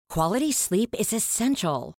Quality sleep is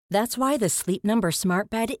essential. That's why the Sleep Number Smart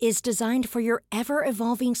Bed is designed for your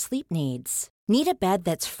ever-evolving sleep needs. Need a bed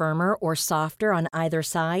that's firmer or softer on either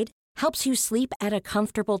side? Helps you sleep at a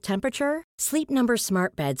comfortable temperature? Sleep Number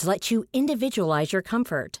Smart Beds let you individualize your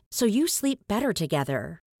comfort, so you sleep better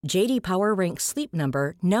together. J.D. Power ranks Sleep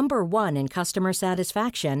Number number 1 in customer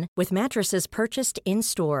satisfaction with mattresses purchased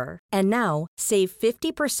in-store. And now, save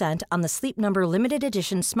 50% on the Sleep Number Limited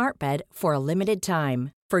Edition Smart Bed for a limited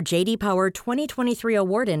time. For J.D. Power 2023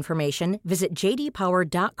 award information, visit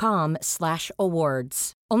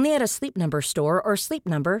jdpower.com/awards. Only at a Sleep Number store or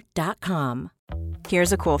sleepnumber.com.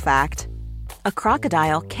 Here's a cool fact. A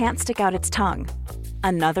crocodile can't stick out its tongue.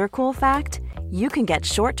 Another cool fact, you can get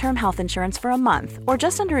short-term health insurance for a month or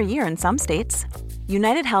just under a year in some states.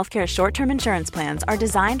 United Healthcare short-term insurance plans are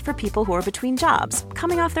designed for people who are between jobs,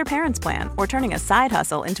 coming off their parents' plan, or turning a side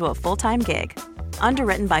hustle into a full-time gig.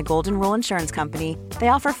 Underwritten by Golden Rule Insurance Company, they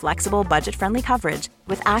offer flexible, budget-friendly coverage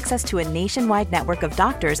with access to a nationwide network of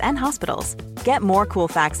doctors and hospitals. Get more cool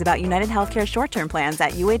facts about United Healthcare short-term plans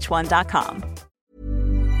at uh1.com.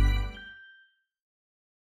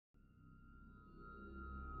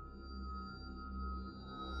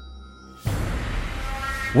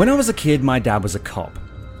 When I was a kid, my dad was a cop,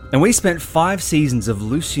 and we spent 5 seasons of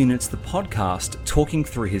Loose Units, the podcast, talking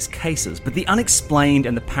through his cases, but the unexplained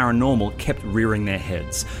and the paranormal kept rearing their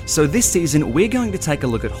heads. So this season, we're going to take a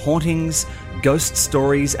look at hauntings, ghost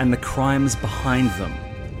stories, and the crimes behind them,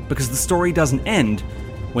 because the story doesn't end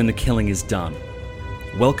when the killing is done.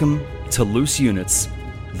 Welcome to Loose Units,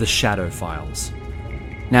 The Shadow Files.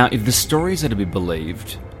 Now, if the stories are to be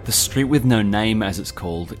believed, the Street with No Name, as it's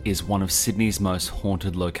called, is one of Sydney's most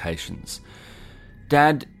haunted locations.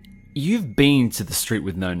 Dad, you've been to the Street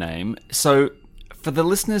with No Name, so for the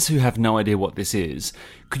listeners who have no idea what this is,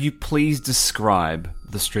 could you please describe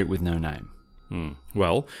the Street with No Name?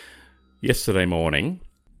 Well, yesterday morning,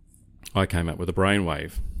 I came up with a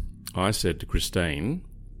brainwave. I said to Christine,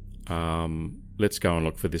 let's go and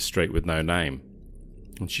look for this Street with No Name.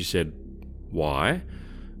 And she said, why?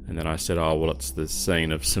 And then I said, oh, well, it's the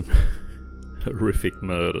scene of some horrific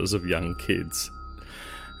murders of young kids.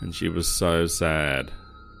 And she was so sad.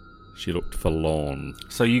 She looked forlorn.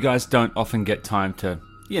 So you guys don't often get time to,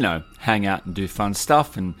 hang out and do fun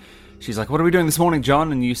stuff. And she's like, what are we doing this morning,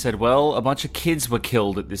 John? And you said, well, a bunch of kids were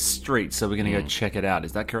killed at this street, so we're going to go check it out.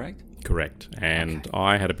 Is that correct? Correct. And okay.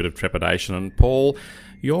 I had a bit of trepidation. And Paul,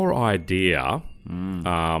 your idea,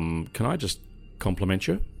 can I just compliment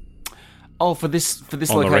you? Oh, for this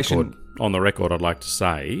location? On the record, I'd like to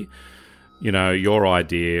say, your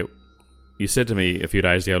idea, you said to me a few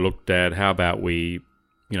days ago, look, Dad, how about we're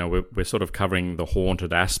sort of covering the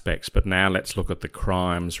haunted aspects, but now let's look at the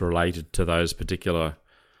crimes related to those particular,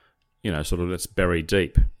 sort of let's bury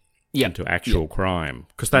deep into actual crime,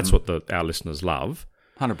 because that's what our listeners love.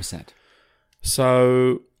 100%.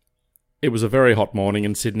 So it was a very hot morning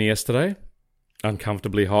in Sydney yesterday,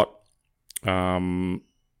 uncomfortably hot.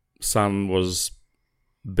 Sun was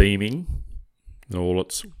beaming in all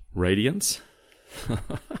its radiance.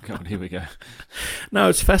 God, here we go. No,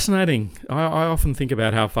 it's fascinating. I often think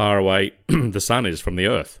about how far away the sun is from the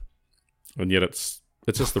Earth, and yet it's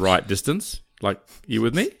just the right distance. Like, you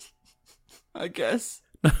with me? I guess.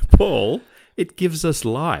 No, Paul, it gives us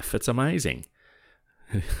life. It's amazing.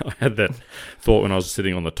 I had that thought when I was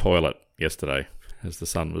sitting on the toilet yesterday as the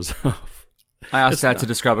sun was off. I asked Dad to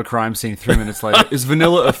describe a crime scene 3 minutes later. Is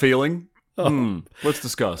vanilla a feeling? Let's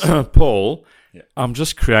discuss. Paul, I'm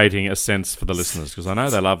just creating a sense for the listeners, because I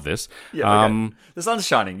know they love this. Yeah, okay. The sun's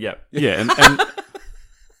shining, yeah. Yeah,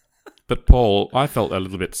 but Paul, I felt a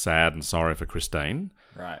little bit sad and sorry for Christine.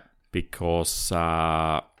 Right. Because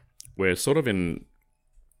we're sort of in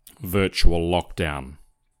virtual lockdown.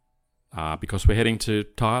 Because we're heading to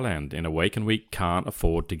Thailand in a week and we can't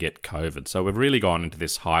afford to get COVID. So we've really gone into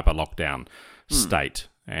this hyper lockdown state.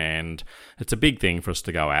 And it's a big thing for us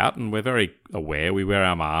to go out, and we're very aware. We wear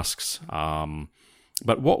our masks.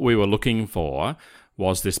 But what we were looking for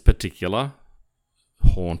was this particular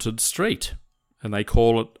haunted street. And they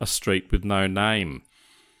call it a street with no name.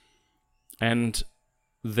 And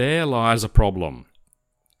there lies a problem.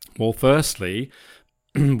 Well, firstly,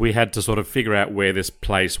 we had to sort of figure out where this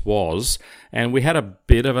place was, and we had a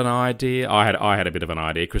bit of an idea. I had a bit of an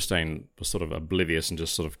idea. Christine was sort of oblivious and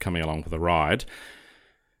just sort of coming along for the ride.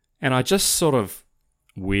 And I just sort of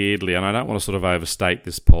weirdly, and I don't want to sort of overstate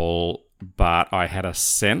this, Paul, but I had a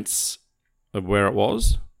sense of where it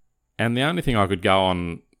was. And the only thing I could go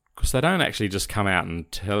on, because they don't actually just come out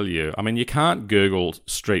and tell you. I mean, you can't Google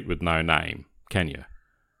street with no name, can you?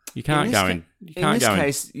 You can't go in.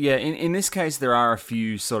 In this case, there are a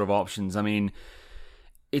few sort of options. I mean,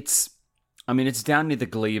 it's down near the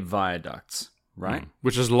Glebe Viaducts, right?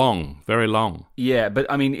 Which is long, very long. Yeah, but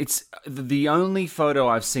I mean, it's the only photo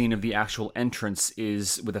I've seen of the actual entrance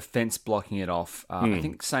is with a fence blocking it off. I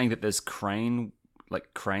think saying that there's cranes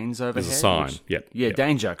overhead. There's a sign. Yep.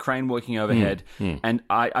 Danger, crane working overhead. And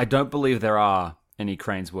I don't believe there are any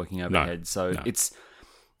cranes working overhead.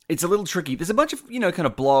 It's a little tricky. There's a bunch of, kind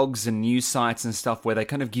of blogs and news sites and stuff where they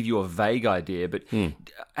kind of give you a vague idea, but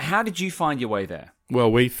how did you find your way there?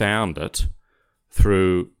 Well, we found it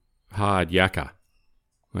through Hard Yakka.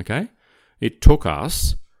 Okay? It took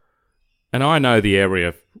us, and I know the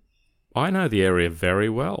area very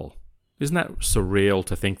well. Isn't that surreal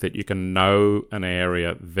to think that you can know an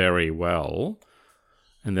area very well,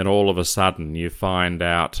 and then all of a sudden you find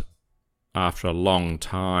out after a long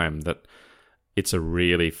time that it's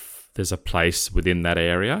there's a place within that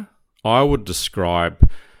area? I would describe,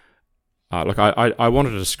 I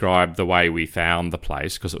wanted to describe the way we found the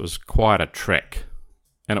place because it was quite a trek.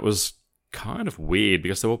 And it was kind of weird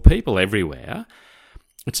because there were people everywhere.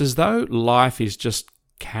 It's as though life is just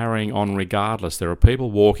carrying on regardless. There are people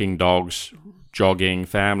walking dogs, jogging,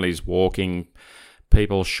 families walking,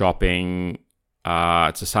 people shopping.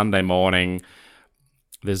 It's a Sunday morning.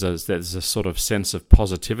 There's a sort of sense of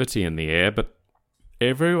positivity in the air, but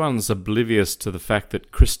everyone's oblivious to the fact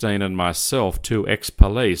that Christine and myself, two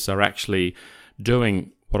ex-police, are actually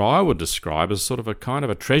doing what I would describe as sort of a kind of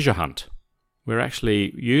a treasure hunt. We're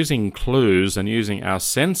actually using clues and using our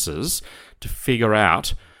senses to figure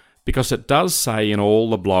out, because it does say in all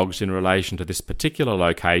the blogs in relation to this particular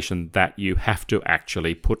location that you have to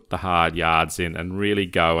actually put the hard yards in and really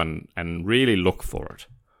go and really look for it.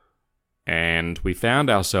 And we found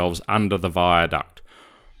ourselves under the viaduct.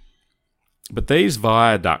 But these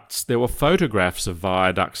viaducts, there were photographs of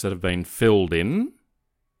viaducts that have been filled in,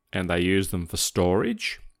 and they used them for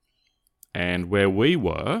storage. And where we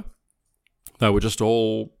were, they were just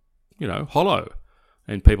all, hollow,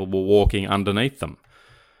 and people were walking underneath them.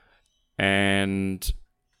 And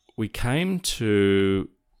we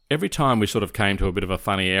every time we sort of came to a bit of a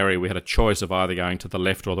funny area, we had a choice of either going to the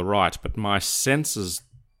left or the right, but my senses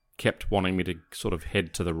kept wanting me to sort of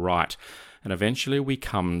head to the right. And eventually we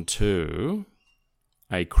come to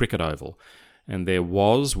a cricket oval. And there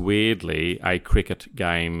was, weirdly, a cricket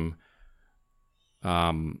game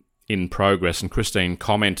in progress. And Christine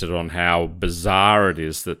commented on how bizarre it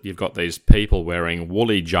is that you've got these people wearing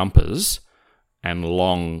woolly jumpers and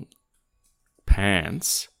long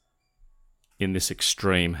pants in this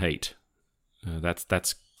extreme heat.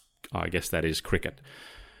 That's I guess that is cricket.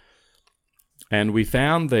 And we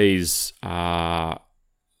found these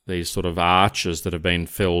sort of arches that have been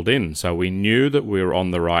filled in. So we knew that we were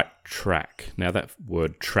on the right track. Now that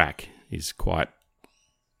word track is quite,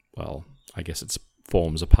 well, I guess it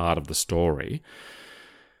forms a part of the story.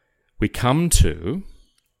 We come to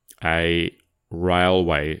a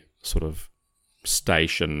railway sort of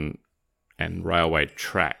station and railway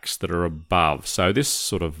tracks that are above. So this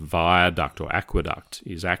sort of viaduct or aqueduct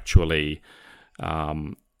is actually,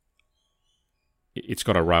 it's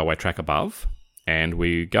got a railway track above. And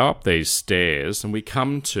we go up these stairs and we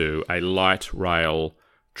come to a light rail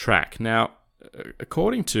track. Now,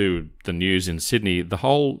 according to the news in Sydney, the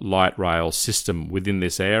whole light rail system within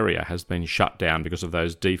this area has been shut down because of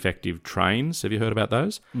those defective trains. Have you heard about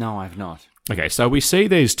those? No, I've not. Okay, so we see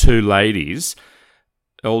these two ladies,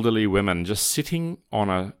 elderly women, just sitting on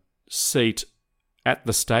a seat at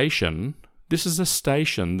the station. This is a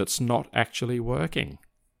station that's not actually working.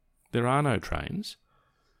 There are no trains.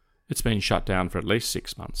 It's been shut down for at least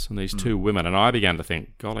 6 months. And these two women, and I began to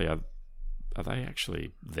think, golly, are they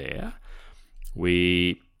actually there?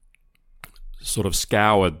 We sort of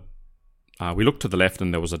scoured. We looked to the left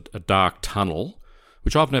and there was a dark tunnel,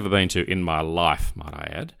 which I've never been to in my life, might I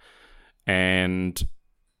add. And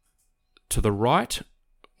to the right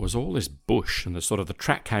was all this bush, and the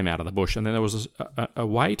track came out of the bush, and then there was a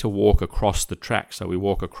way to walk across the track. So we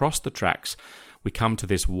walk across the tracks. We come to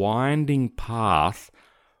this winding path,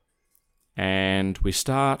 and we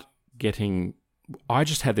start getting... I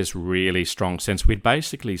just had this really strong sense. We'd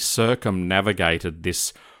basically circumnavigated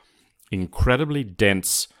this incredibly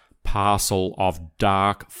dense parcel of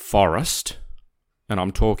dark forest. And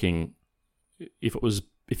I'm talking,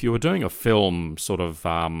 if you were doing a film sort of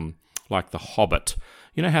like The Hobbit,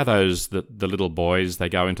 you know how the little boys, they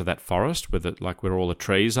go into that forest where all the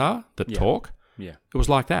trees are that talk? Yeah. It was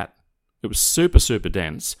like that. It was super, super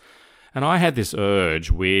dense. And I had this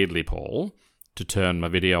urge, weirdly, Paul, to turn my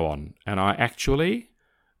video on. And I actually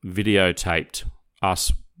videotaped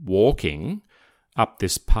us walking up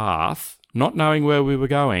this path, not knowing where we were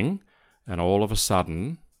going. And all of a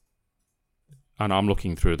sudden, and I'm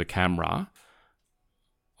looking through the camera.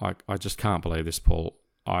 I just can't believe this, Paul.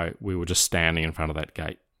 We were just standing in front of that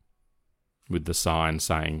gate with the sign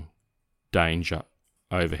saying danger,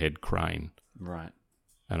 overhead crane. Right.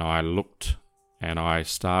 And I looked and I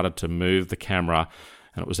started to move the camera,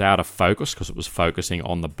 and it was out of focus because it was focusing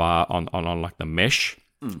on the bar, on like the mesh.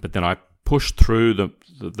 But then I pushed through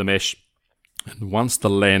the mesh, and once the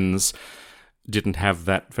lens didn't have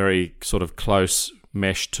that very sort of close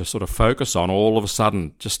mesh to sort of focus on, all of a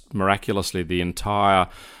sudden, just miraculously, the entire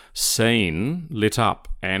scene lit up,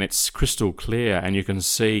 and it's crystal clear, and you can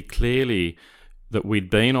see clearly that we'd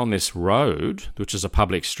been on this road, which is a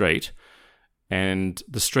public street, and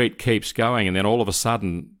the street keeps going, and then all of a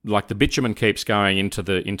sudden, like the bitumen keeps going into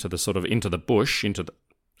the bush,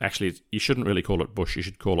 actually, you shouldn't really call it bush, you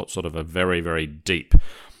should call it sort of a very, very deep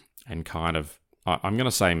and kind of, I'm going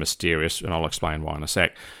to say mysterious, and I'll explain why in a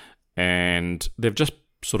sec. And they've just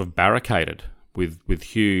sort of barricaded with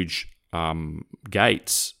huge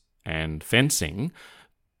gates and fencing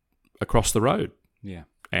across the road. Yeah.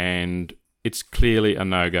 And it's clearly a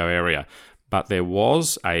no-go area. But there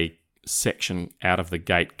was a section out of the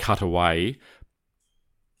gate cut away,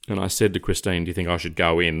 and I said to Christine, do you think I should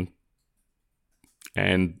go in?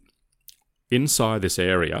 And inside this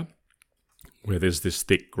area, where there's this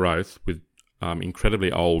thick growth with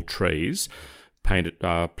incredibly old trees planted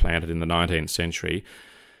in the 19th century,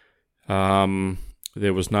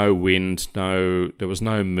 there was no wind, there was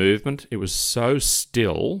no movement. It was so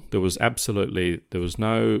still. There was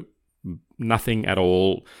nothing at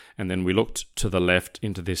all. And then we looked to the left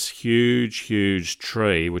into this huge, huge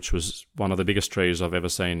tree, which was one of the biggest trees I've ever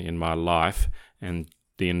seen in my life. And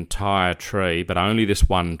the entire tree, but only this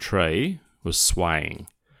one tree, was swaying.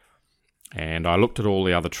 And I looked at all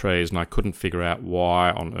the other trees and I couldn't figure out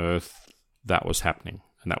why on earth that was happening.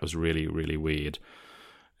 And that was really, really weird.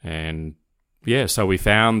 And yeah, so we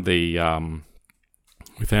found the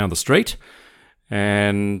street,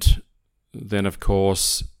 and then of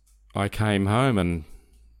course I came home and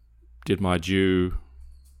did my due.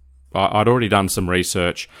 I'd already done some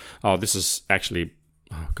research. This is actually,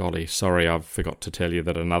 golly, sorry, I forgot to tell you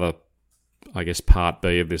that another, I guess, part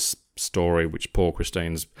B of this story, which poor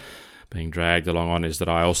Christine's being dragged along on, is that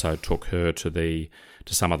I also took her to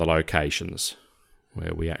some of the locations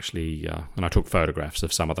where we actually, and I took photographs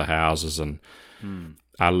of some of the houses and,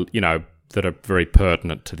 that are very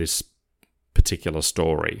pertinent to this particular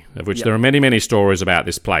story, of which there are many, many stories about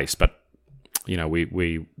this place, but,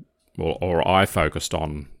 I focused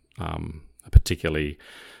on a particularly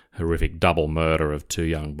horrific double murder of two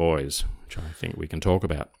young boys, which I think we can talk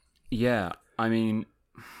about. Yeah, I mean,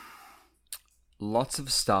 lots of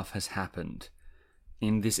stuff has happened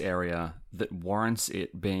in this area that warrants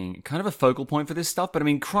it being kind of a focal point for this stuff. But I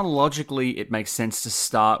mean, chronologically, it makes sense to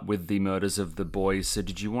start with the murders of the boys. So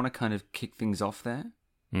did you want to kind of kick things off there?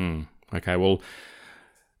 Okay, well,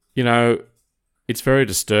 it's very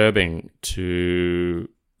disturbing to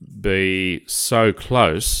be so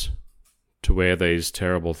close to where these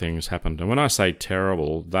terrible things happened. And when I say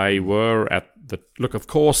terrible, they were at the... Look, of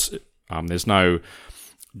course, there's no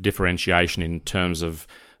differentiation in terms of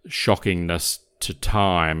shockingness to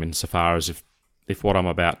time, insofar as if what I'm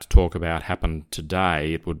about to talk about happened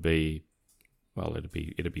today, it'd be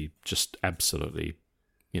just absolutely,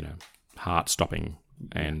 heart-stopping,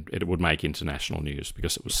 and it would make international news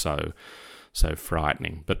because it was so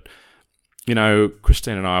frightening. But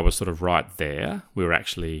Christine and I were sort of right there. We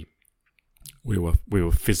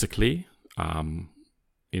were physically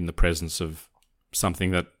in the presence of something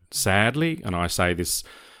that, sadly, and I say this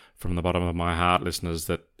from the bottom of my heart, listeners,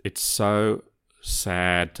 that it's so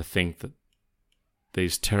sad to think that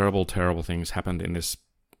these terrible, terrible things happened in this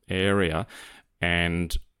area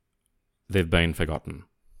and they've been forgotten.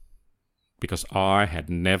 Because I had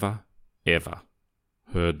never, ever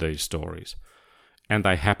heard these stories. And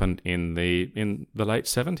they happened in the late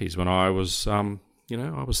 70s when I was, I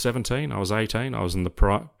was 17, I was 18, I was in the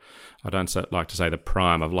prime. I don't like to say the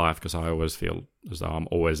prime of life because I always feel as though I'm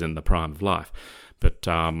always in the prime of life. But,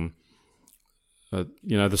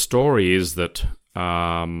 the story is that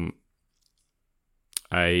a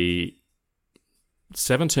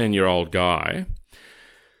 17-year-old guy,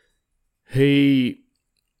 he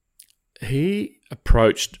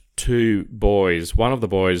approached two boys. One of the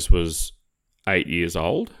boys was 8 years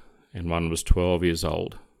old and one was 12 years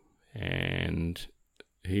old. And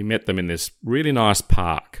he met them in this really nice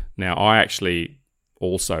park. Now, I actually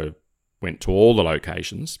also went to all the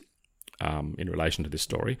locations in relation to this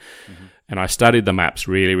story. Mm-hmm. And I studied the maps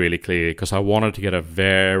really, really clearly because I wanted to get a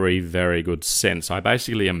very, very good sense. I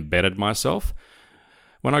basically embedded myself.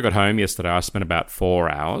 When I got home yesterday, I spent about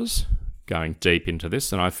 4 hours going deep into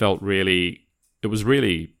this, and I felt it was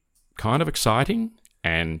really kind of exciting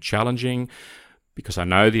and challenging because I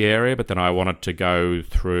know the area, but then I wanted to go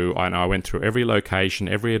through, and I went through every location,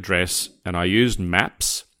 every address, and I used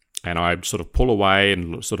maps, and I'd sort of pull away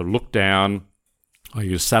and sort of look down. I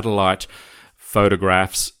used satellite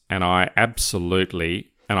photographs, and I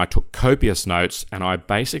took copious notes, and I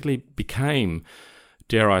basically became,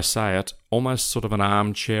 dare I say it, almost sort of an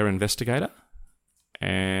armchair investigator.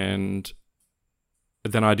 And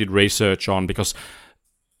then I did research on, because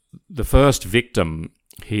the first victim,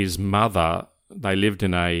 his mother, they lived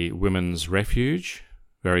in a women's refuge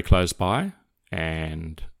very close by,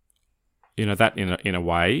 and that in a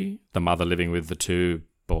way, the mother living with the two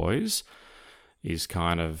boys is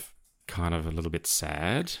kind of a little bit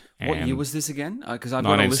sad. What year was this again? Because I've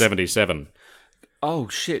 1977. Oh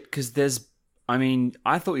shit! Because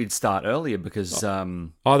I thought you'd start earlier because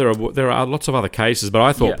there are lots of other cases, but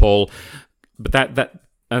I thought, Paul, but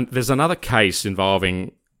and there's another case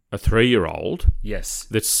involving a 3-year-old. Yes,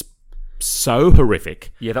 that's so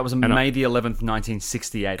horrific. Yeah, that was May the 11th,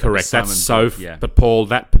 1968. Correct. That's so. Yeah. But Paul,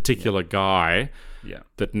 that particular guy,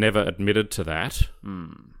 that never admitted to that.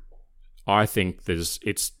 I think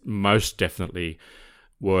it's most definitely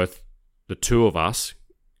worth the two of us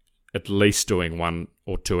at least doing 1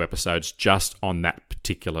 or 2 episodes just on that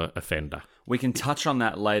particular offender. We can touch on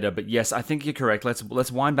that later, but yes, I think you're correct.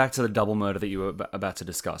 Let's wind back to the double murder that you were about to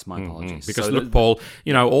discuss. My apologies. Because look, Paul,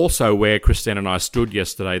 also where Christine and I stood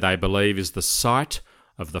yesterday, they believe is the site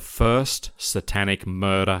of the first satanic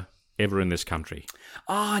murder ever in this country.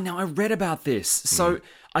 Now I read about this. So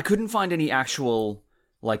I couldn't find any actual,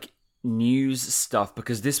 news stuff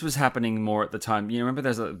because this was happening more at the time. Remember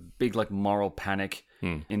there's a big, moral panic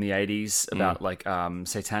in the 80s about,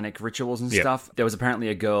 satanic rituals and stuff? There was apparently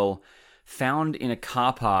a girl found in a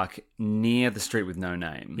car park near the street with no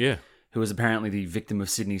name. Yeah. Who was apparently the victim of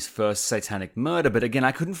Sydney's first satanic murder. But again,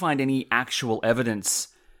 I couldn't find any actual evidence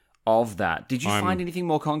of that. Did you find anything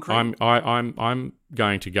more concrete? I'm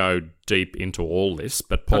going to go deep into all this,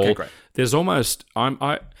 but Paul, okay, great. There's almost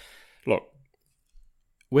look,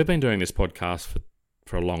 we've been doing this podcast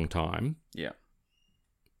for a long time. Yeah.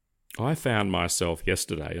 I found myself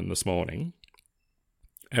yesterday and this morning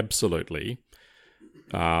absolutely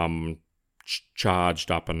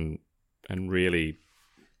charged up and really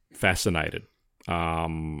fascinated.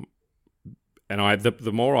 And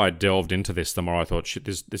the more I delved into this, the more I thought, shit,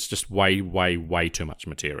 there's just way, way, way too much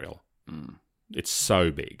material. It's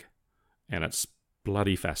so big, and it's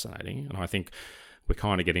bloody fascinating. And I think we're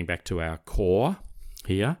kind of getting back to our core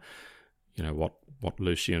here. What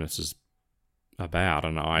Loose Units is about,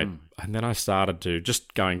 and then I started to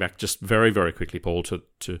going back very, very quickly, Paul, to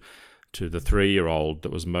the 3-year-old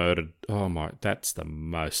that was murdered. Oh my, that's the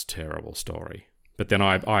most terrible story. But then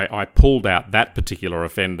I pulled out that particular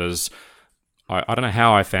offender's. I don't know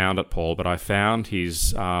how I found it, Paul, but I found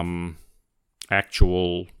his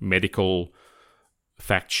actual medical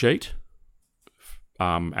fact sheet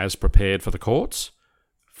as prepared for the courts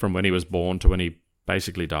from when he was born to when he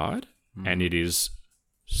basically died, and it is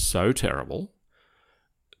so terrible.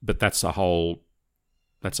 But that's a whole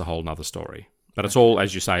nother story. But it's all,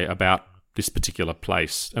 as you say, about this particular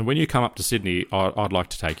place. And when you come up to Sydney, I'd like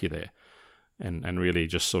to take you there and really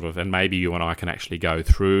just sort of, and maybe you and I can actually go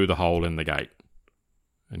through the hole in the gate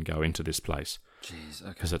and go into this place. Jeez,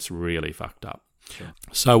 okay. Because it's really fucked up. Sure.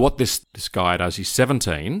 So what this guy does, he's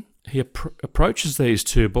 17. He approaches these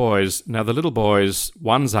two boys. Now, the little boys,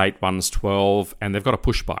 one's 8, one's 12, and they've got a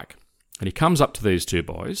push bike. And he comes up to these two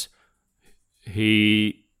boys.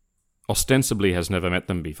 He ostensibly has never met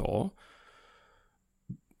them before.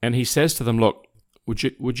 And he says to them, look,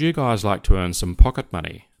 would you guys like to earn some pocket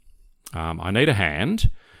money? I need a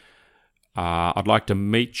hand. I'd like to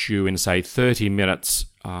meet you in, say, 30 minutes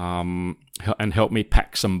and help me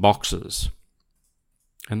pack some boxes.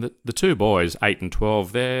 And the two boys, 8 and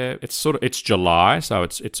 12, it's July, so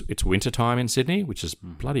it's winter time in Sydney, which is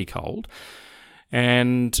bloody cold.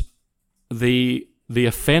 And the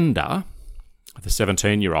offender, the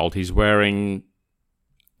 17-year-old, he's wearing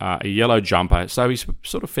a yellow jumper, so he's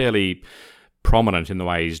sort of fairly prominent in the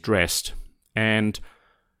way he's dressed. And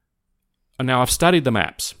now I've studied the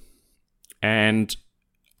maps, and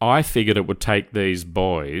I figured it would take these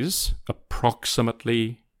boys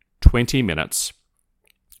approximately 20 minutes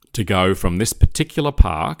to go from this particular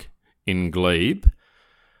park in Glebe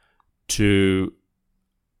to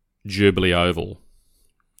Jubilee Oval,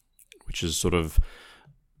 which is sort of,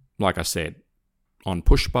 like I said, on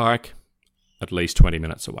push bike, at least 20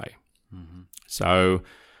 minutes away. Mm-hmm. So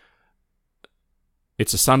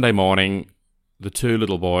it's a Sunday morning. The two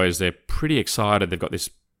little boys, they're pretty excited. They've got this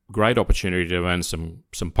great opportunity to earn some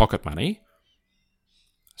pocket money.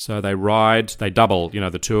 So they double,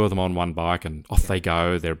 the two of them on one bike, and off they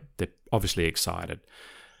go. They're obviously excited.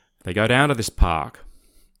 They go down to this park,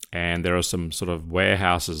 and there are some sort of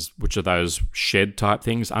warehouses, which are those shed type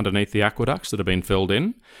things underneath the aqueducts that have been filled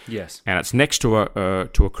in. Yes. And it's next to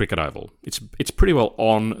a cricket oval. It's pretty well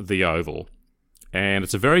on the oval, and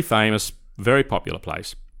it's a very famous, very popular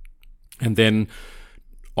place. And then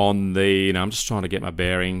on the, I'm just trying to get my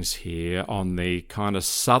bearings here, on the kind of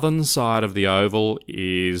southern side of the oval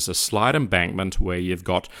is a slight embankment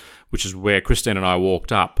which is where Christine and I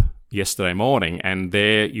walked up yesterday morning, and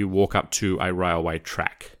there you walk up to a railway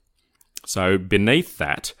track. So beneath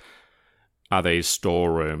that are these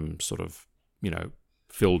storeroom sort of,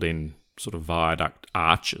 filled in sort of viaduct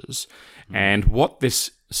arches. And what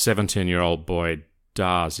this 17-year-old boy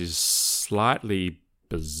does is slightly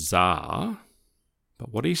bizarre.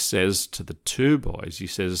 But what he says to the two boys, he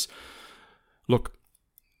says, look,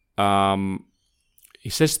 he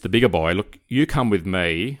says to the bigger boy, look, you come with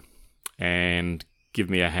me and give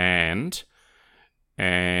me a hand.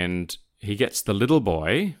 And he gets the little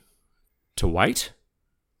boy to wait,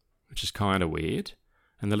 which is kind of weird.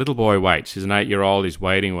 And the little boy waits. He's an 8-year-old. He's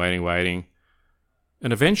waiting.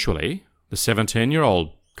 And eventually, the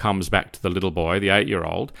 17-year-old comes back to the little boy, the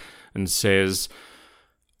 8-year-old, and says,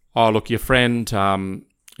 oh, look, your friend,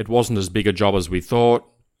 it wasn't as big a job as we thought.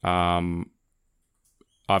 I've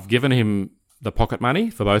given him the pocket money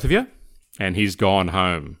for both of you, and he's gone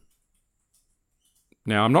home.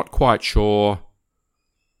 Now, I'm not quite sure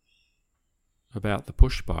about the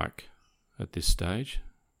push bike at this stage.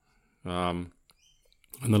 And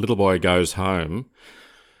the little boy goes home.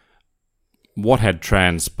 What had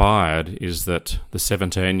transpired is that the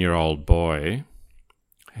 17-year-old boy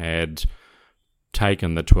had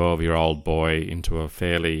taken the 12-year-old boy into a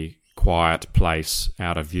fairly quiet place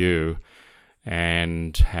out of view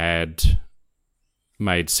and had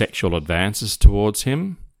made sexual advances towards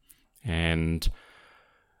him. And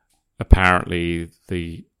apparently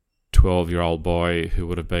the 12-year-old boy, who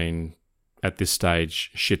would have been at this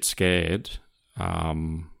stage shit scared,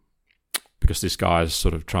 because this guy's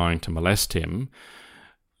sort of trying to molest him.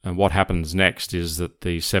 And what happens next is that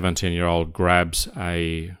the 17-year-old grabs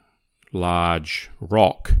a large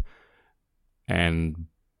rock and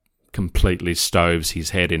completely stoves his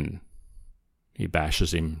head in. He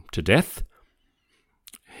bashes him to death.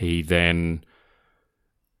 He then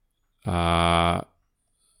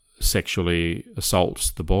sexually assaults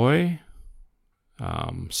the boy.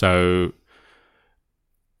 So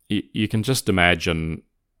you can just imagine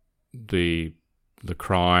the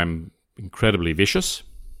crime, incredibly vicious.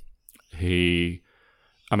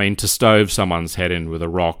 To stove someone's head in with a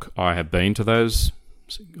rock, I have been to those.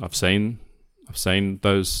 I've seen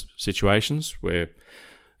those situations where,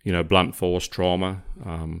 blunt force trauma,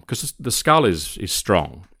 because the skull is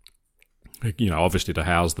strong, obviously to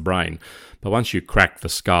house the brain. But once you crack the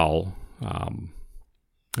skull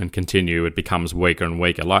and continue, it becomes weaker and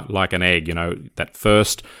weaker, like an egg. That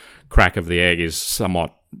first crack of the egg is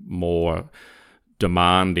somewhat more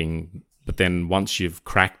demanding, but then once you've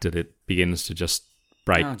cracked it, it begins to just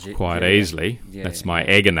break quite easily. That's my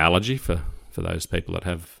egg analogy for those people that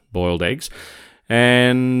have boiled eggs.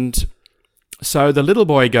 And so the little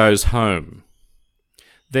boy goes home.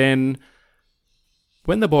 Then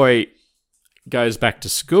when the boy goes back to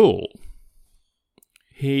school,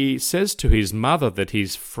 he says to his mother that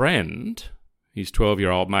his friend, his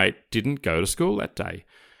 12-year-old mate, didn't go to school that day.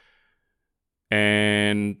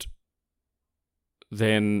 And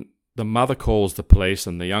then the mother calls the police,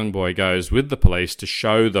 and the young boy goes with the police to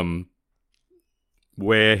show them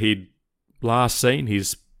where he'd last seen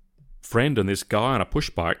his friend and this guy on a push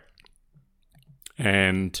bike.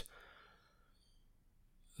 And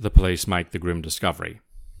the police make the grim discovery.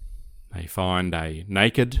 They find a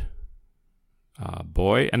naked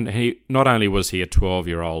boy, and he not only was he a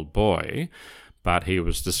 12-year-old boy, but he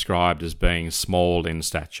was described as being small in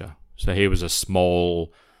stature. So he was a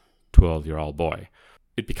small 12-year-old boy.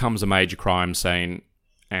 It becomes a major crime scene,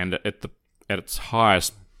 and at its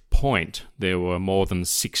highest point, there were more than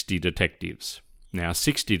 60 detectives. Now,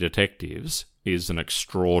 60 detectives is an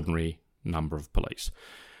extraordinary number of police,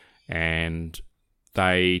 and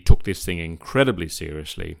they took this thing incredibly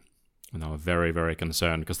seriously, and they were very, very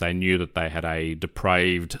concerned because they knew that they had a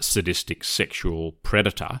depraved, sadistic sexual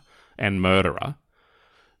predator and murderer.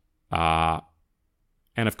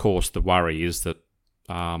 And of course, the worry is that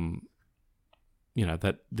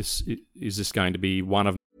that this is going to be one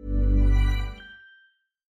of.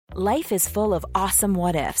 Life is full of awesome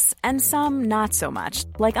what-ifs, and some not so much,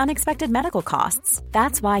 like unexpected medical costs.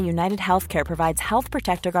 That's why United Healthcare provides Health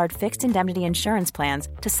Protector Guard fixed indemnity insurance plans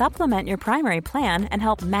to supplement your primary plan and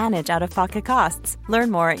help manage out-of-pocket costs.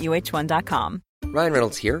 Learn more at uh1.com. Ryan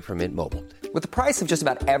Reynolds here from Mint Mobile. With the price of just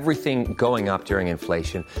about everything going up during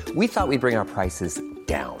inflation, we thought we'd bring our prices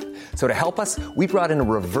down. So to help us, we brought in a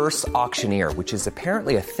reverse auctioneer, which is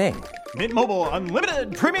apparently a thing. Mint Mobile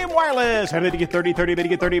Unlimited Premium Wireless. How to get 30, 30, bit to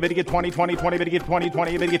get 30, bit to get 20, 20, 20, bit to get 20,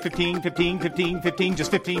 20, bit to get 15, 15, 15, 15,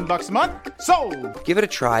 just $15 a month? Sold! Give it a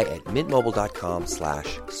try at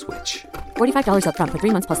mintmobile.com/switch. $45 up front for 3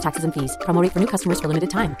 months plus taxes and fees. Promo rate for new customers for limited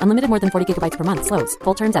time. Unlimited more than 40 gigabytes per month. Slows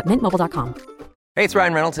full terms at mintmobile.com. Hey, it's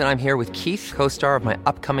Ryan Reynolds, and I'm here with Keith, co-star of my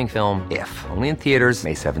upcoming film, If, only in theaters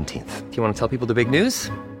May 17th. Do you want to tell people the big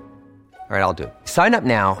news? All right, I'll do it. Sign up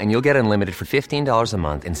now and you'll get unlimited for $15 a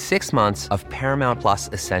month and 6 months of Paramount Plus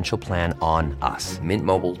Essential Plan on us.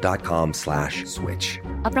 mintmobile.com/switch.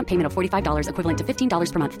 Upfront payment of $45 equivalent to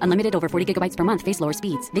 $15 per month. Unlimited over 40 gigabytes per month. Face lower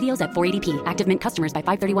speeds. Videos at 480p. Active Mint customers by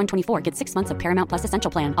 531.24 get 6 months of Paramount Plus Essential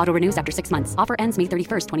Plan. Auto renews after 6 months. Offer ends May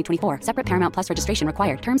 31st, 2024. Separate Paramount Plus registration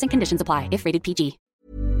required. Terms and conditions apply if rated PG.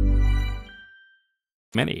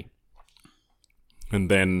 Many. And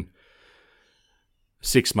then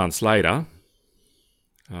 6 months later,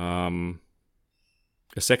 a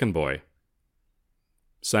second boy,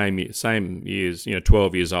 same years,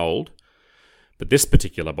 12 years old, but this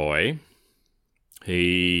particular boy,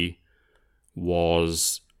 he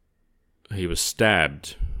was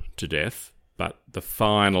stabbed to death, but the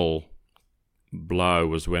final blow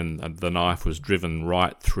was when the knife was driven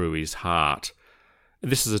right through his heart.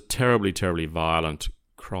 This is a terribly, terribly violent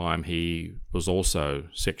crime. He was also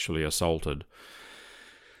sexually assaulted.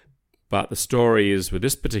 But the story is with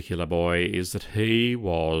this particular boy is that he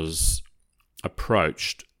was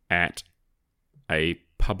approached at a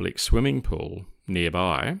public swimming pool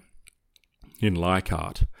nearby in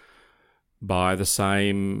Leichhardt by the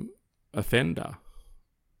same offender.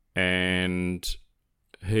 And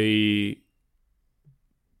he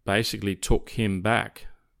basically took him back,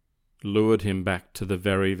 lured him back to the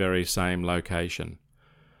very, very same location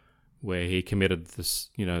where he committed this,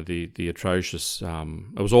 the atrocious.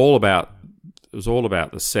 It was all about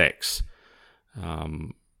the sex,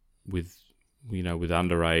 with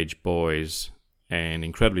underage boys, and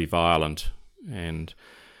incredibly violent. And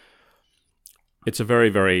it's a very,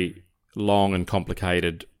 very long and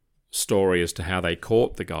complicated story as to how they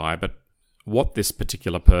caught the guy. But what this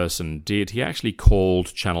particular person did, he actually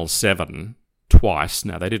called Channel 7 twice.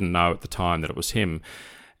 Now, they didn't know at the time that it was him.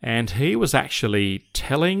 And he was actually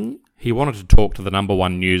he wanted to talk to the number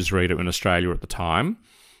one newsreader in Australia at the time,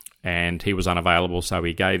 and he was unavailable, so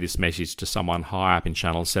he gave this message to someone high up in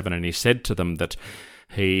Channel 7, and he said to them that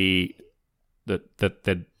there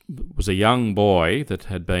was a young boy that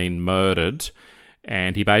had been murdered,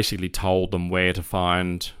 and he basically told them where to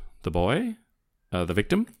find the boy, the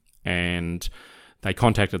victim, and they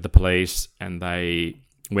contacted the police, and they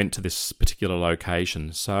went to this particular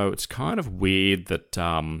location. So it's kind of weird that,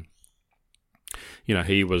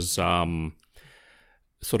 he was sort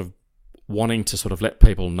of wanting to sort of let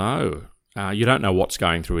people know. You don't know what's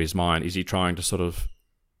going through his mind. Is he trying to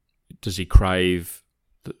does he crave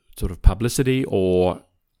the sort of publicity, or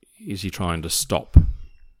is he trying to stop?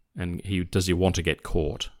 And does he want to get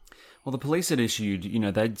caught? Well, the police had issued,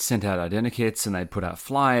 they'd sent out identikits and they'd put out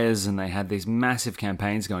flyers and they had these massive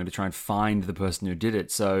campaigns going to try and find the person who did it.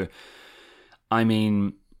 So, I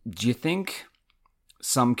mean, do you think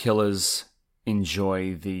some killers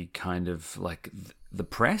enjoy the kind of the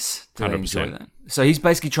press? Do they 100%. Enjoy that? So he's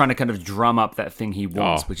basically trying to kind of drum up that thing he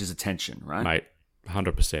wants, which is attention, right? Mate,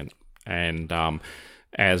 100%. And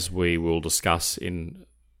as we will discuss in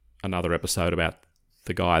another episode about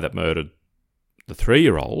the guy that murdered the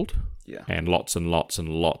 3-year-old, and lots and lots and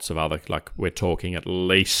lots of other, we're talking at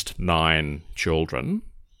least 9 children,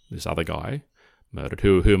 this other guy murdered,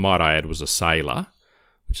 who might I add was a sailor,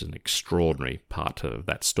 which is an extraordinary part of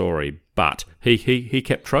that story, but he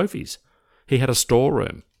kept trophies. He had a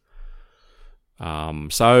storeroom.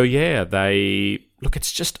 It's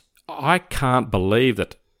just, I can't believe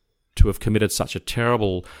that to have committed such a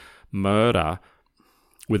terrible murder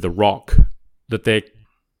with The Rock, that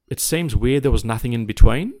it seems weird there was nothing in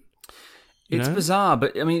between. It's bizarre,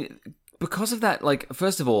 but I mean, because of that,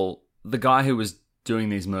 first of all, the guy who was doing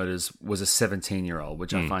these murders was a 17-year-old,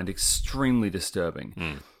 which I find extremely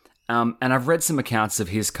disturbing. And I've read some accounts of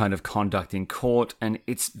his kind of conduct in court, and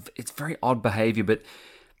it's very odd behavior, but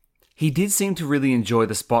he did seem to really enjoy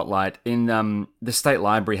the spotlight. In the State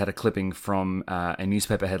Library had a clipping from a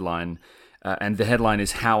newspaper headline and the headline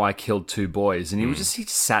is "How I Killed Two Boys," and he just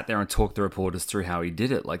sat there and talked the reporters through how he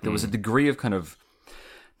did it. Like there was a degree of kind of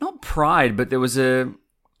not pride, but there was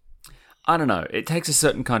I don't know. It takes a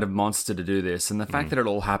certain kind of monster to do this, and the fact that it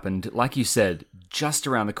all happened, like you said, just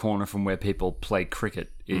around the corner from where people play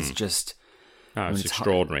cricket is just... it's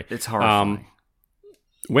extraordinary. It's horrifying.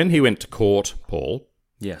 When he went to court, Paul...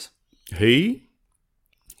 Yes. He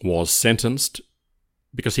was sentenced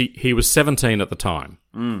because he was 17 at the time.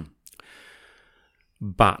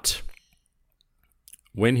 But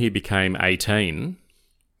when he became 18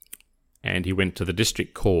 and he went to the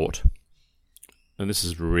district court... And this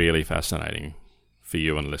is really fascinating for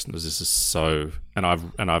you and listeners. This is so, and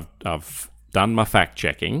I've done my fact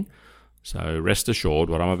checking. So rest assured,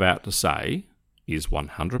 what I'm about to say is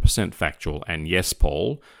 100% factual. And yes,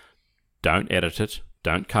 Paul, don't edit it,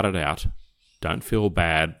 don't cut it out, don't feel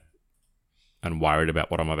bad and worried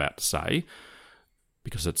about what I'm about to say,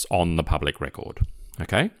 because it's on the public record.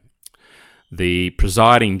 Okay, the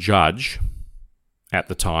presiding judge at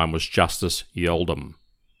the time was Justice Yeldham.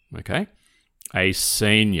 Okay. A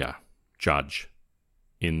senior judge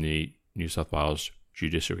in the New South Wales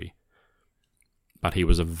judiciary. But he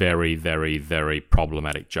was a very, very, very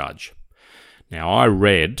problematic judge. Now, I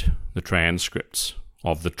read the transcripts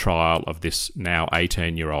of the trial of this now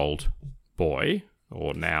 18-year-old boy,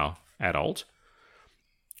 or now adult.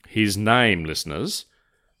 His name, listeners,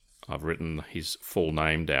 I've written his full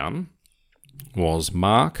name down, was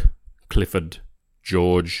Mark Clifford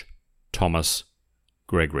George Thomas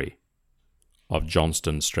Gregory of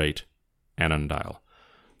Johnston Street, Annandale,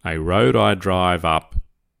 a road I drive up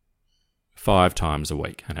 5 times a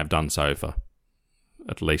week and have done so for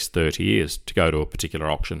at least 30 years to go to a particular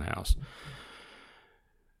auction house.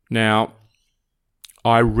 Now,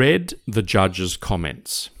 I read the judge's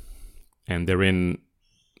comments, and they're in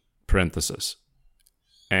parentheses,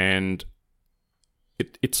 and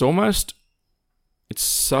it's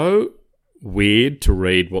so weird to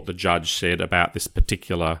read what the judge said about this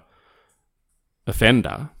particular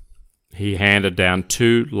offender. He handed down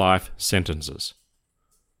 2 life sentences,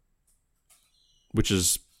 which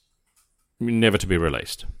is never to be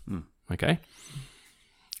released. Okay?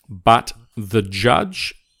 But the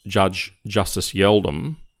Justice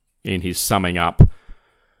Yeldham, in his summing up,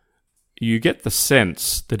 you get the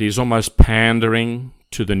sense that he's almost pandering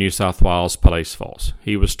to the New South Wales Police Force.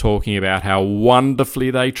 He was talking about how wonderfully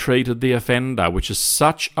they treated the offender, which is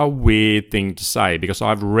such a weird thing to say, because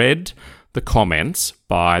I've read the comments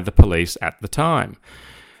by the police at the time,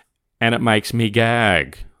 and it makes me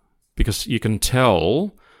gag, because you can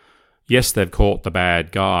tell, yes, they've caught the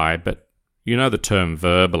bad guy, but you know the term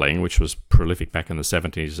verbaling, which was prolific back in the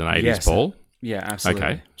 70s and 80s, yes, Paul? Yeah, absolutely.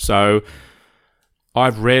 Okay, so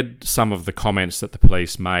I've read some of the comments that the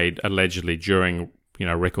police made allegedly during,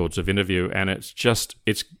 records of interview, and it's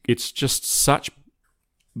just such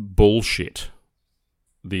bullshit.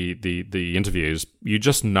 The interviews, you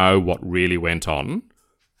just know what really went on,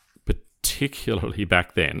 particularly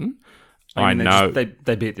back then. I know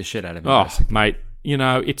they beat the shit out of him. Oh, basically. Mate,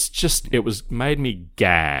 it made me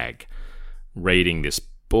gag reading this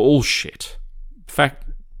bullshit. In fact,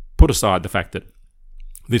 put aside the fact that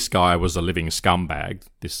this guy was a living scumbag.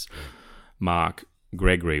 This Mark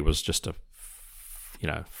Gregory was just a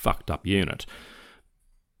fucked up unit.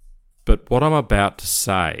 But what I'm about to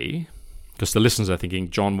say, because the listeners are thinking,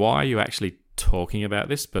 John, why are you actually talking about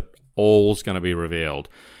this? But all's going to be revealed.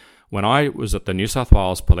 When I was at the New South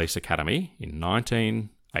Wales Police Academy in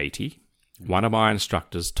 1980, one of my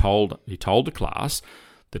instructors told the class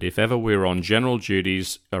that if ever we were on general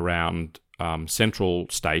duties around Central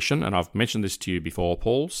Station, and I've mentioned this to you before,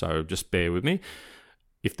 Paul, so just bear with me,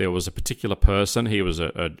 if there was a particular person, he was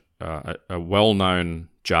a well-known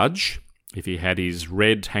judge. If he had his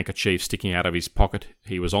red handkerchief sticking out of his pocket,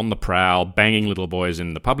 he was on the prowl, banging little boys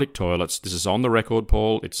in the public toilets. This is on the record,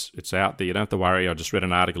 Paul. It's out there. You don't have to worry. I just read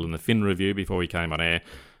an article in the Fin Review before we came on air.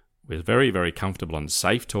 We're very, very comfortable and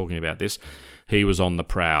safe talking about this. He was on the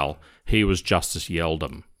prowl. He was Justice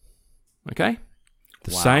Yeldham. Okay?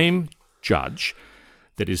 The same judge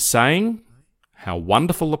that is saying how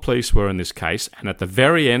wonderful the police were in this case, and at the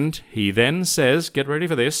very end, he then says, get ready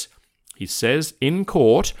for this, he says in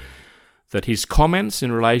court that his comments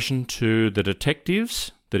in relation to the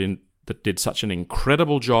detectives that did such an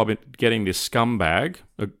incredible job in getting this scumbag,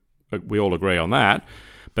 we all agree on that,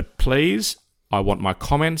 but please, I want my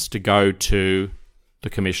comments to go to the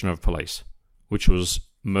Commissioner of Police, which was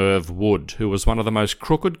Merv Wood, who was one of the most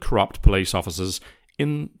crooked, corrupt police officers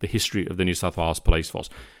in the history of the New South Wales Police Force.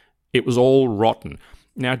 It was all rotten.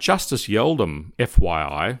 Now, Justice Yeldham,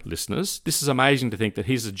 FYI, listeners, this is amazing to think that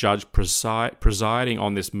he's a judge presiding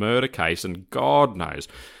on this murder case, and God knows.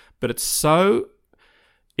 But it's so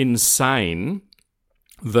insane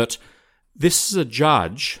that this is a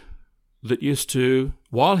judge that used to,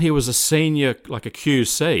 while he was a senior, like a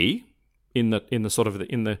QC in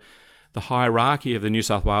the hierarchy of the New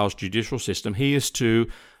South Wales judicial system, he used to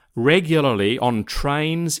regularly on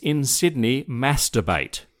trains in Sydney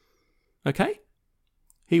masturbate. Okay?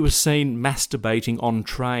 He was seen masturbating on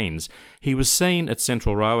trains. He was seen at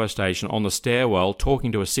Central Railway Station on the stairwell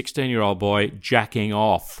talking to a 16-year-old boy jacking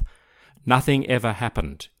off. Nothing ever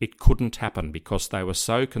happened. It couldn't happen because they were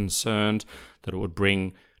so concerned that it would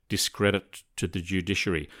bring discredit to the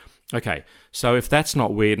judiciary. Okay, so if that's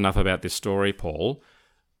not weird enough about this story, Paul,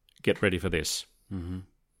 get ready for this. Mm-hmm.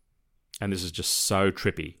 And this is just so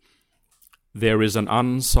trippy. There is an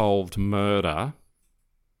unsolved murder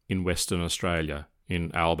in Western Australia,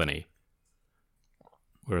 in Albany,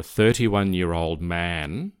 where a 31-year-old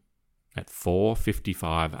man at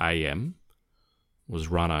 4:55 a.m. was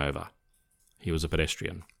run over. He was a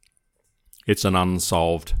pedestrian. It's an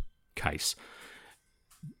unsolved case.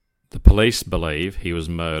 The police believe he was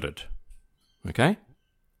murdered. Okay?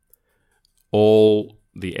 All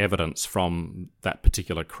the evidence from that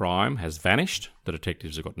particular crime has vanished. The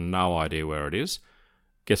detectives have got no idea where it is.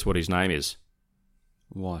 Guess what his name is?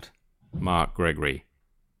 What? Mark Gregory.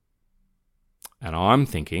 And I'm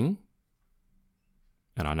thinking,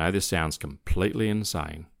 and I know this sounds completely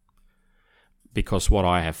insane, because what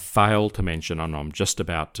I have failed to mention, and I'm just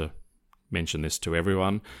about to mention this to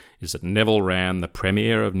everyone, is that Neville Wran, the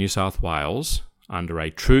Premier of New South Wales, under a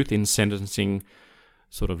truth in sentencing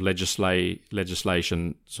sort of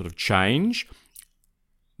legislation sort of change,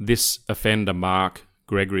 this offender, Mark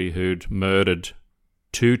Gregory, who'd murdered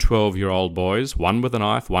two 12-year-old boys, one with a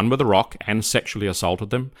knife, one with a rock, and sexually assaulted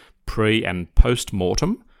them pre and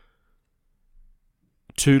post-mortem,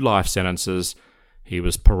 2 life sentences. He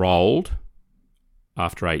was paroled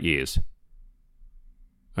after 8 years.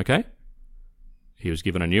 Okay? He was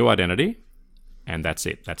given a new identity, and that's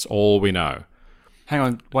it. That's all we know. Hang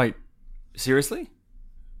on, wait. Seriously?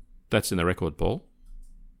 That's in the record, Paul.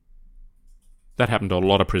 That happened to a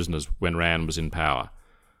lot of prisoners when Wran was in power.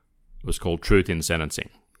 It was called truth in sentencing.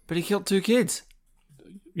 But he killed 2 kids.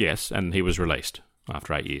 Yes, and he was released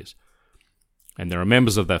after 8 years. And there are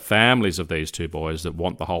members of the families of these 2 boys that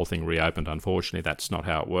want the whole thing reopened. Unfortunately, that's not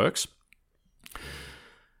how it works.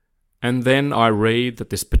 And then I read that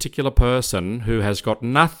this particular person, who has got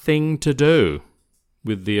nothing to do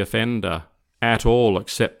with the offender at all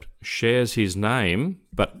except shares his name,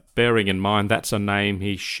 but bearing in mind that's a name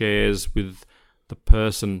he shares with the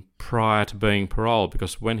person prior to being paroled,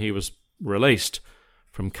 because when he was released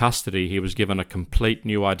from custody, he was given a complete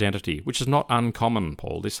new identity, which is not uncommon,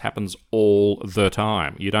 Paul. This happens all the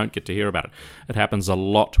time. You don't get to hear about it. It happens a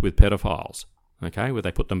lot with pedophiles, okay, where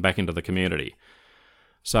they put them back into the community.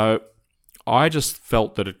 So I just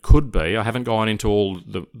felt that it could be. I haven't gone into all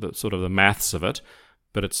the sort of the maths of it,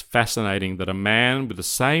 but it's fascinating that a man with the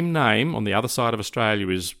same name on the other side of Australia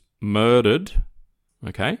is murdered,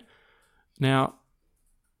 okay? Now,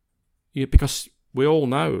 because we all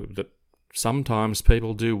know that sometimes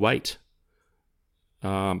people do wait,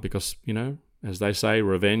 because, you know, as they say,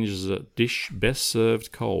 revenge is a dish best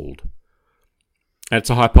served cold. And it's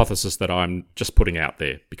a hypothesis that I'm just putting out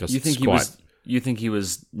there because You think he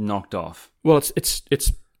was knocked off? Well,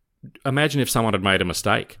 it's. Imagine if someone had made a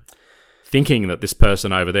mistake, thinking that this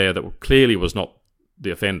person over there that clearly was not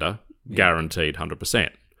the offender, guaranteed 100%.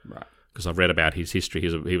 Right. Because I've read about his history.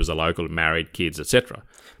 He was a local, married, kids, etc.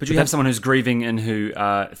 But you have someone who's grieving and who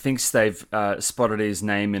thinks they've spotted his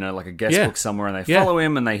name in a guest book somewhere, and they follow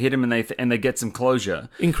him and they hit him and they get some closure.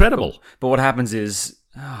 Incredible. But what happens is,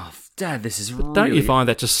 oh, Dad, this is really... Don't you find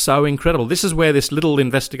that just so incredible? This is where this little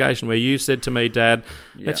investigation where you said to me, Dad,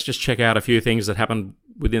 let's just check out a few things that happened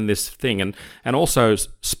within this thing. And also,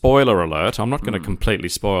 spoiler alert, I'm not going to completely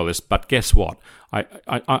spoil this, but guess what?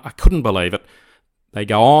 I couldn't believe it. They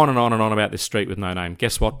go on and on and on about this street with no name.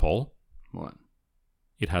 Guess what, Paul? What?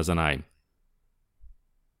 It has a name.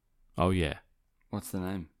 Oh, yeah. What's the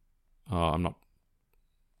name? Oh, I'm not...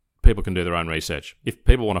 People can do their own research. If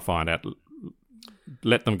people want to find out,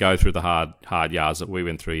 let them go through the hard yards that we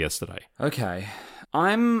went through yesterday. Okay.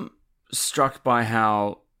 I'm struck by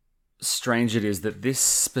how strange it is that this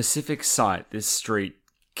specific site, this street,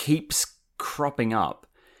 keeps cropping up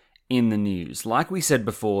in the news. Like we said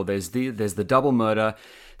before, there's the double murder.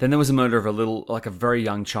 Then there was a murder of a very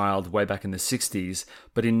young child way back in the 60s.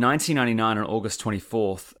 But in 1999, on August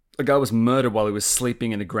 24th, A guy was murdered while he was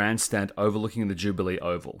sleeping in a grandstand overlooking the Jubilee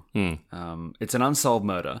Oval. It's an unsolved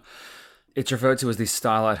murder. It's referred to as the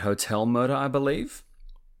Starlight Hotel murder, I believe.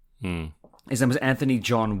 His name was Anthony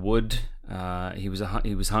John Wood. He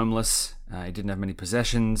was homeless. He didn't have many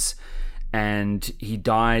possessions, and he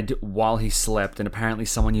died while he slept. And apparently,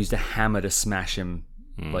 someone used a hammer to smash him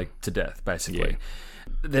to death. Basically,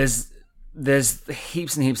 there's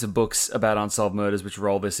heaps and heaps of books about unsolved murders which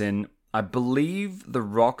roll this in. I believe the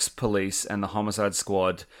Rocks Police and the Homicide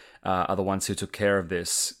Squad are the ones who took care of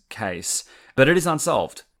this case, but it is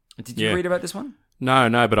unsolved. Did you read about this one?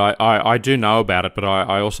 No, but I do know about it, but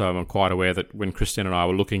I also am quite aware that when Christine and I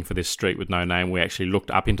were looking for this street with no name, we actually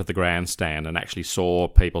looked up into the grandstand and actually saw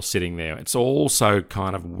people sitting there. It's also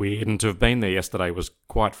kind of weird, and to have been there yesterday was,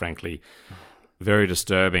 quite frankly, very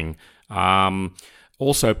disturbing.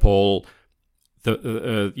 Also, Paul,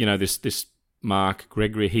 this Mark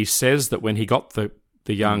Gregory, he says that when he got the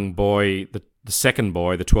young boy, the second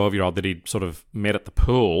boy, the 12-year-old that he'd sort of met at the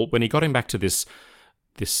pool, when he got him back to this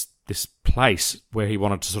place where he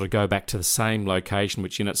wanted to sort of go back to the same location,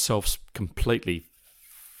 which in itself's completely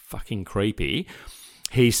fucking creepy,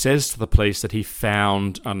 he says to the police that he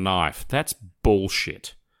found a knife. That's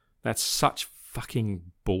bullshit. That's such fucking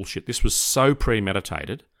bullshit. This was so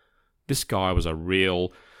premeditated. This guy was a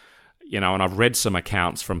real... and I've read some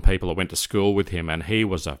accounts from people that went to school with him, and he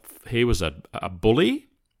was a bully,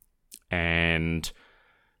 and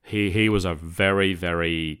he was a very,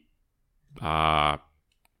 very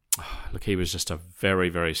he was just a very,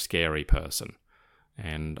 very scary person.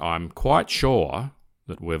 And I'm quite sure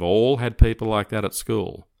that we've all had people like that at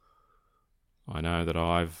school. I know that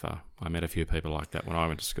I met a few people like that when I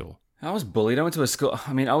went to school. I was bullied. I went to a school...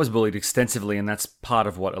 I was bullied extensively, and that's part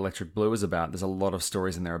of what Electric Blue is about. There's a lot of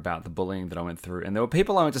stories in there about the bullying that I went through. And there were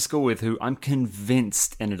people I went to school with who I'm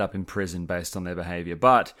convinced ended up in prison based on their behaviour.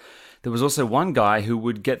 But there was also one guy who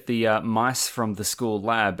would get the mice from the school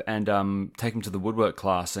lab and take them to the woodwork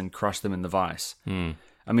class and crush them in the vice.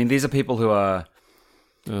 These are people who are...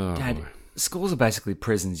 Dad, schools are basically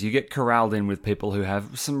prisons. You get corralled in with people who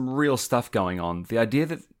have some real stuff going on. The idea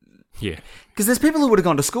that... Yeah. Because there's people who would have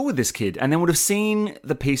gone to school with this kid and then would have seen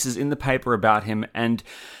the pieces in the paper about him. And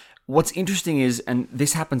what's interesting is, and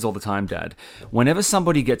this happens all the time, Dad, whenever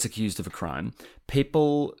somebody gets accused of a crime,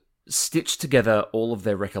 people stitch together all of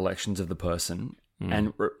their recollections of the person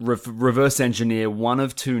and reverse engineer one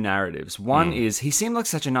of two narratives. One is, he seemed like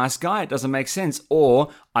such a nice guy, it doesn't make sense.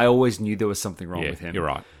 Or, I always knew there was something wrong with him. You're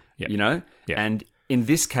right. Yep. Yeah. And in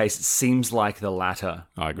this case, it seems like the latter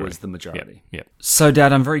was the majority. Yep. So,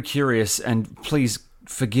 Dad, I'm very curious, and please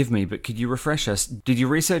forgive me, but could you refresh us? Did you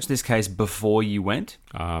research this case before you went?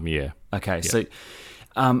 Yeah. Okay, so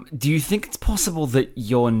do you think it's possible that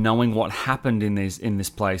your knowing what happened in this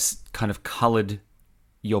place kind of coloured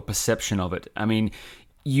your perception of it?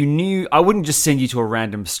 You knew... I wouldn't just send you to a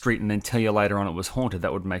random street and then tell you later on it was haunted.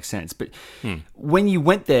 That would make sense. But when you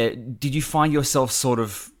went there, did you find yourself sort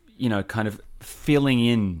of, kind of filling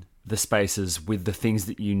in the spaces with the things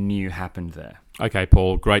that you knew happened there? Okay,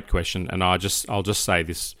 Paul, great question. And I'll just say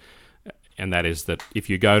this, and that is that if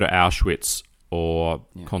you go to Auschwitz or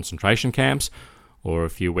concentration camps, or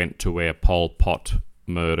if you went to where Pol Pot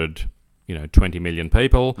murdered, 20 million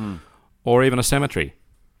people, or even a cemetery,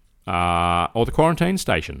 or the quarantine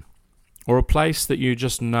station, or a place that you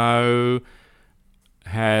just know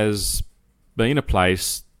has been a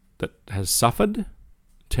place that has suffered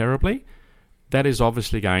terribly, that is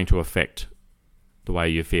obviously going to affect the way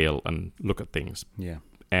you feel and look at things. Yeah.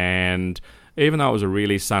 And even though it was a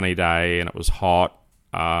really sunny day and it was hot,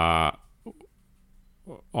 I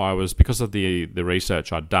was, because of the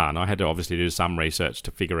research I'd done, I had to obviously do some research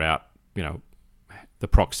to figure out, the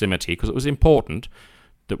proximity, because it was important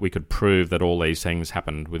that we could prove that all these things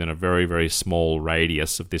happened within a very, very small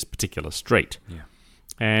radius of this particular street. Yeah.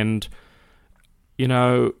 And,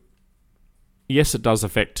 yes, it does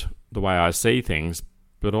affect the way I see things,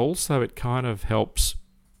 but also it kind of helps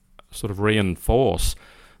sort of reinforce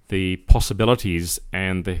the possibilities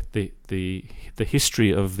and the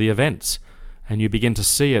history of the events. And you begin to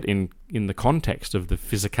see it in the context of the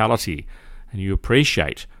physicality, and you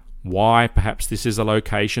appreciate why perhaps this is a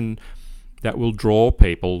location that will draw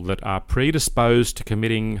people that are predisposed to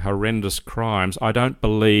committing horrendous crimes. I don't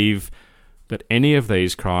believe that any of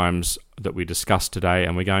these crimes that we discussed today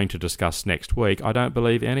and we're going to discuss next week, I don't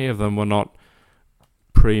believe any of them were not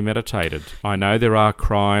premeditated. I know there are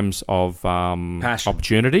crimes of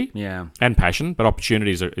opportunity and passion, but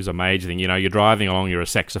opportunity is a major thing. You're driving along, you're a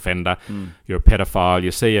sex offender, you're a pedophile,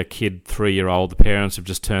 you see a kid, 3-year-old, the parents have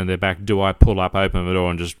just turned their back. Do I pull up, open the door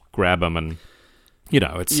and just grab them and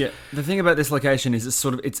It's... Yeah, the thing about this location is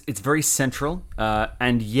it's very central,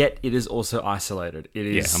 and yet it is also isolated. It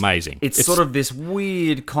is amazing. It's sort of this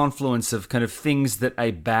weird confluence of kind of things that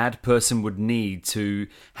a bad person would need to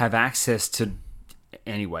have access to.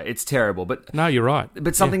 Anyway, it's terrible. But no, you're right.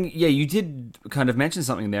 But something, you did kind of mention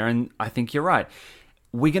something there, and I think you're right.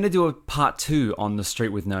 We're going to do a part 2 on The Street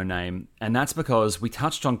with No Name, and that's because we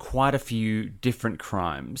touched on quite a few different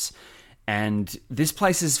crimes. And this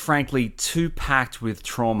place is frankly too packed with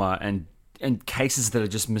trauma and cases that are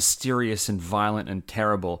just mysterious and violent and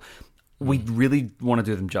terrible. We really want to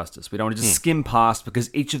do them justice. We don't want to just skim past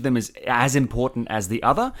because each of them is as important as the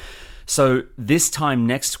other. So this time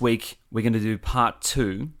next week, we're going to do part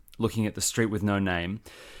 2, looking at The Street with No Name.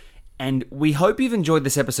 And we hope you've enjoyed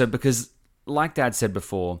this episode because, like Dad said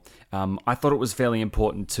before, I thought it was fairly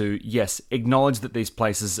important to, yes, acknowledge that these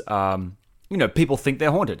places people think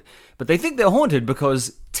they're haunted. But they think they're haunted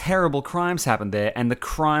because terrible crimes happen there, and the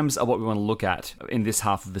crimes are what we want to look at in this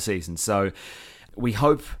half of the season. So we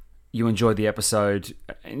hope you enjoyed the episode.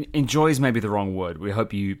 Enjoy is maybe the wrong word. We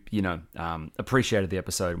hope you appreciated the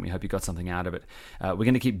episode, and we hope you got something out of it. We're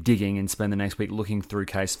going to keep digging and spend the next week looking through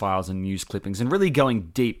case files and news clippings and really going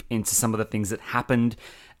deep into some of the things that happened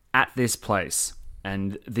at this place.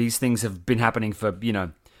 And these things have been happening for,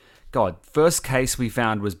 first case we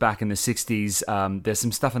found was back in the 60s. There's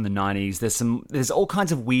some stuff in the 90s. There's all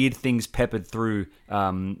kinds of weird things peppered through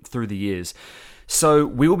the years. So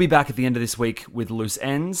we will be back at the end of this week with Loose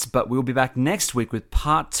Ends, but we'll be back next week with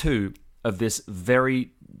part 2 of this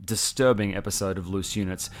very disturbing episode of Loose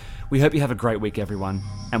Units. We hope you have a great week, everyone,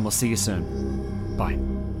 and we'll see you soon. Bye.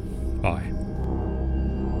 Bye.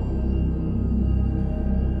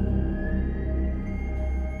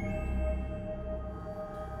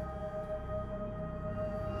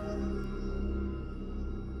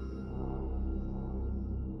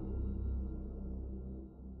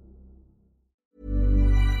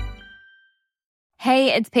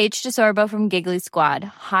 Hey, it's Paige DeSorbo from Giggly Squad.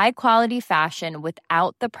 High quality fashion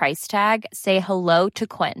without the price tag. Say hello to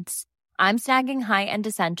Quince. I'm snagging high-end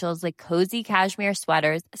essentials like cozy cashmere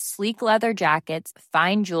sweaters, sleek leather jackets,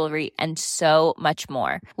 fine jewelry, and so much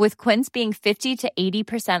more. With Quince being 50 to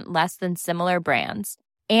 80% less than similar brands.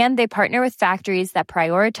 And they partner with factories that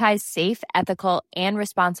prioritize safe, ethical, and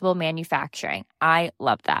responsible manufacturing. I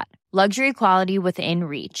love that. Luxury quality within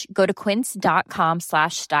reach. Go to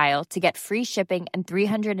quince.com/style to get free shipping and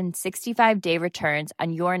 365-day returns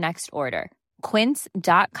on your next order.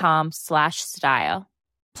 Quince.com/style.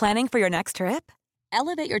 Planning for your next trip?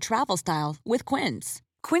 Elevate your travel style with Quince.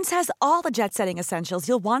 Quince has all the jet-setting essentials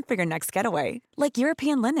you'll want for your next getaway, like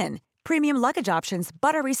European linen, premium luggage options,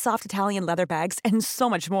 buttery soft Italian leather bags, and so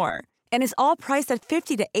much more. And is all priced at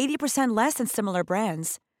 50 to 80% less than similar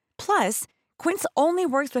brands. Plus, Quince only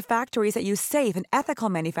works with factories that use safe and ethical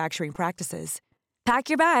manufacturing practices. Pack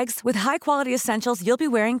your bags with high-quality essentials you'll be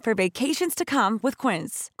wearing for vacations to come with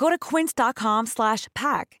Quince. Go to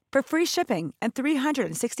quince.com/pack for free shipping and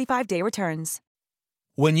 365-day returns.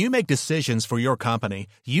 When you make decisions for your company,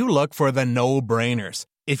 you look for the no-brainers.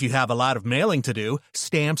 If you have a lot of mailing to do,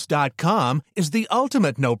 Stamps.com is the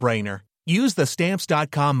ultimate no-brainer. Use the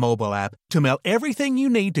Stamps.com mobile app to mail everything you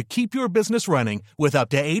need to keep your business running with up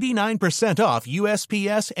to 89% off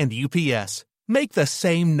USPS and UPS. Make the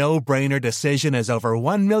same no-brainer decision as over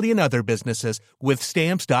 1 million other businesses with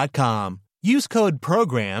Stamps.com. Use code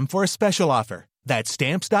PROGRAM for a special offer. That's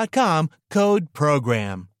Stamps.com, code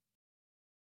PROGRAM.